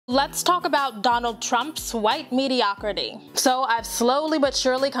Let's talk about Donald Trump's white mediocrity. So I've slowly but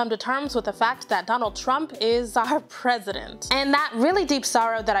surely come to terms with the fact that Donald Trump is our president. And that really deep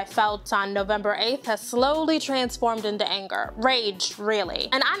sorrow that I felt on November 8th has slowly transformed into anger. Rage, really.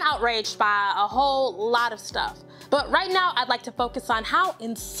 And I'm outraged by a whole lot of stuff. But right now, I'd like to focus on how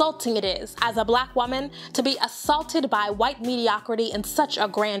insulting it is as a black woman to be assaulted by white mediocrity in such a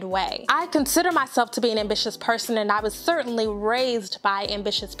grand way. I consider myself to be an ambitious person, and I was certainly raised by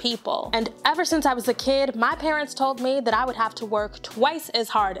ambitious people. And ever since I was a kid, my parents told me that I would have to work twice as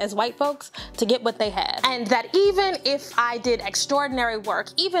hard as white folks to get what they had. And that even if I did extraordinary work,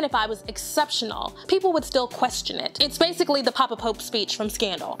 even if I was exceptional, people would still question it. It's basically the Papa Pope speech from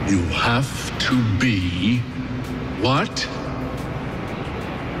Scandal. You have to be what?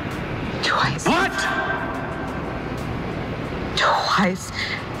 Twice. What? Twice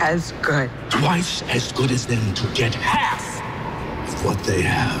as good. Twice as good as them to get half of what they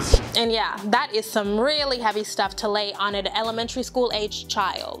have. And yeah, that is some really heavy stuff to lay on an elementary school aged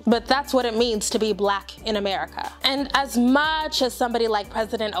child. But that's what it means to be black in America. And as much as somebody like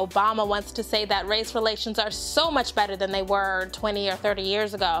President Obama wants to say that race relations are so much better than they were 20 or 30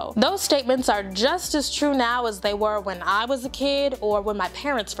 years ago, those statements are just as true now as they were when I was a kid or when my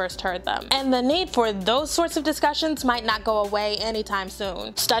parents first heard them. And the need for those sorts of discussions might not go away anytime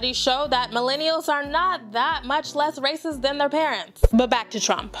soon. Studies show that millennials are not that much less racist than their parents. But back to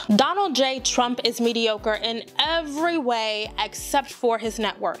Trump. Donald J. Trump is mediocre in every way except for his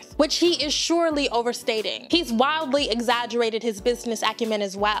net worth, which he is surely overstating. He's wildly exaggerated his business acumen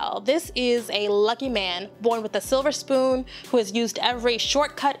as well. This is a lucky man born with a silver spoon who has used every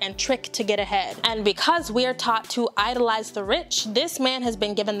shortcut and trick to get ahead. And because we are taught to idolize the rich, this man has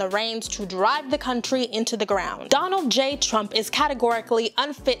been given the reins to drive the country into the ground. Donald J. Trump is categorically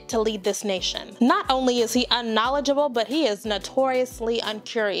unfit to lead this nation. Not only is he unknowledgeable, but he is notoriously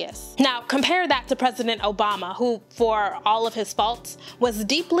uncurious. Now, compare that to President Obama, who, for all of his faults, was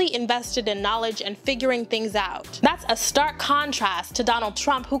deeply invested in knowledge and figuring things out. That's a stark contrast to Donald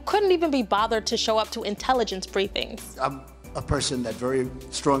Trump, who couldn't even be bothered to show up to intelligence briefings. I'm a person that very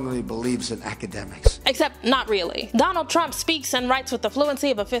strongly believes in academics. Except not really. Donald Trump speaks and writes with the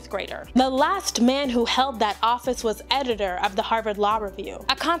fluency of a 5th grader. The last man who held that office was editor of the Harvard Law Review,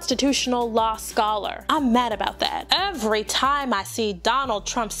 a constitutional law scholar. I'm mad about that. Every time I see Donald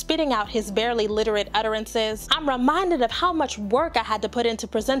Trump spitting out his barely literate utterances, I'm reminded of how much work I had to put into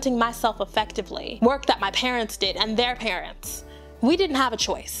presenting myself effectively. Work that my parents did and their parents. We didn't have a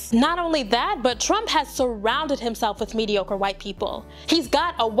choice. Not only that, but Trump has surrounded himself with mediocre white people. He's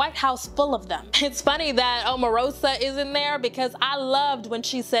got a White House full of them. It's funny that Omarosa is in there because I loved when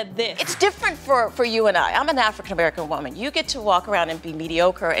she said this. It's different for you and I. I'm an African American woman. You get to walk around and be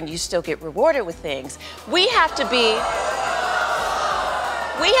mediocre and you still get rewarded with things. We have to be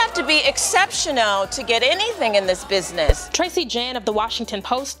exceptional to get anything in this business. Tracy Jan of the Washington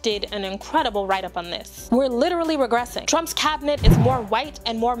Post did an incredible write-up on this. We're literally regressing. Trump's cabinet is more white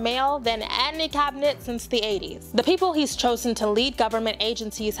and more male than any cabinet since the 80s. The people he's chosen to lead government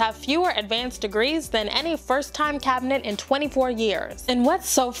agencies have fewer advanced degrees than any first-time cabinet in 24 years. And what's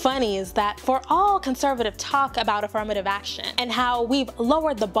so funny is that for all conservative talk about affirmative action and how we've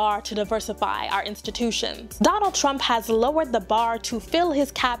lowered the bar to diversify our institutions, Donald Trump has lowered the bar to fill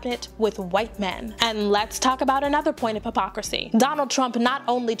his cabinet with white men. And let's talk about another point of hypocrisy. Donald Trump not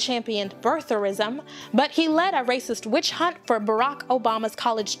only championed birtherism, but he led a racist witch hunt for Barack Obama's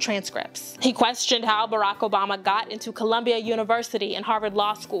college transcripts. He questioned how Barack Obama got into Columbia University and Harvard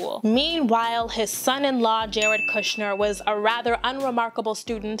Law School. Meanwhile, his son-in-law Jared Kushner was a rather unremarkable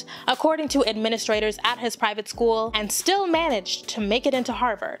student, according to administrators at his private school, and still managed to make it into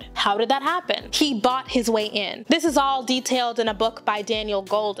Harvard. How did that happen? He bought his way in. This is all detailed in a book by Daniel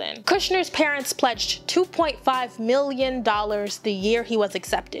Golden. Kushner's parents pledged $2.5 million the year he was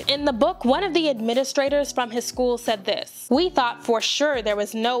accepted. In the book, one of the administrators from his school said this: "We thought for sure there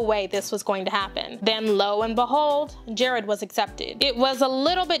was no way this was going to happen. Then lo and behold, Jared was accepted." It was a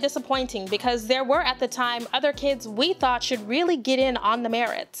little bit disappointing because there were at the time other kids we thought should really get in on the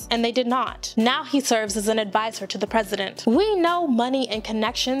merits, and they did not. Now he serves as an advisor to the president. We know money and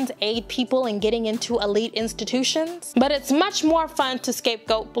connections aid people in getting into elite institutions, but it's much more fun to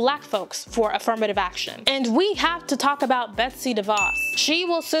scapegoat black folks for affirmative action. And we have to talk about Betsy DeVos. She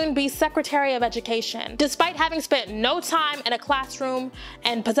will soon be Secretary of Education. Despite having spent no time in a classroom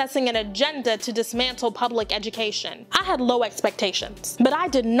and possessing an agenda to dismantle public education, I had low expectations. But I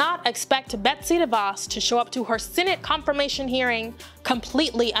did not expect Betsy DeVos to show up to her Senate confirmation hearing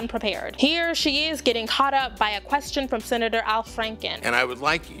completely unprepared. Here she is getting caught up by a question from Senator Al Franken. And I would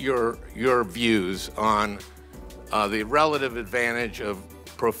like your views on the relative advantage of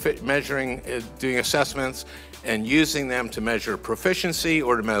doing assessments and using them to measure proficiency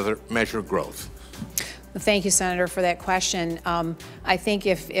or to measure growth? Thank you, Senator, for that question. I think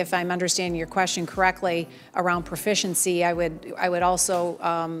if I'm understanding your question correctly around proficiency, I would also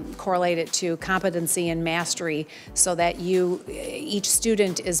correlate it to competency and mastery, so that each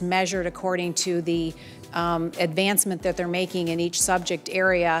student is measured according to the advancement that they're making in each subject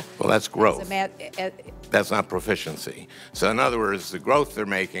area. Well, that's growth. That's not proficiency. So in other words, the growth they're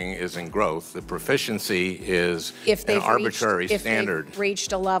making is in growth. The proficiency is an arbitrary standard. If they've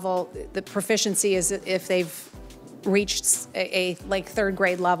reached a level, the proficiency is if they've reached a like third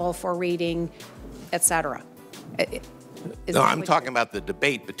grade level for reading, etc. No, I'm talking about the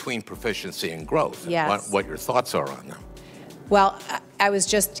debate between proficiency and growth. Yes. And what your thoughts are on them. Well, I was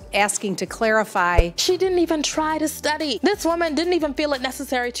just asking to clarify. She didn't even try to study. This woman didn't even feel it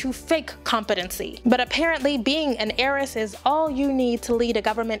necessary to fake competency. But apparently being an heiress is all you need to lead a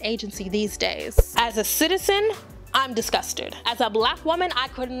government agency these days. As a citizen, I'm disgusted. As a black woman, I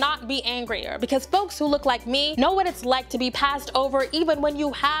could not be angrier, because folks who look like me know what it's like to be passed over even when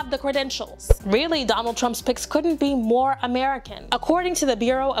you have the credentials. Really, Donald Trump's picks couldn't be more American. According to the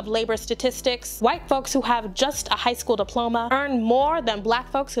Bureau of Labor Statistics, white folks who have just a high school diploma earn more than black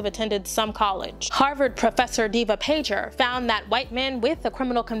folks who've attended some college. Harvard professor Diva Pager found that white men with a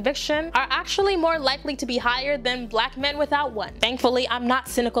criminal conviction are actually more likely to be hired than black men without one. Thankfully, I'm not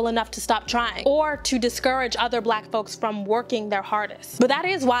cynical enough to stop trying or to discourage other black folks from working their hardest. But that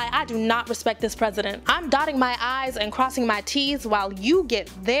is why I do not respect this president. I'm dotting my I's and crossing my T's while you get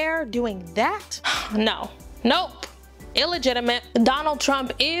there doing that? No. Nope. Illegitimate. Donald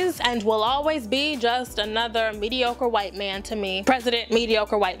Trump is and will always be just another mediocre white man to me. President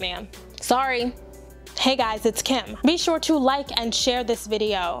Mediocre White Man. Sorry. Hey guys, it's Kim. Be sure to like and share this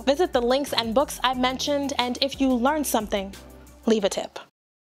video. Visit the links and books I've mentioned, and if you learned something, leave a tip.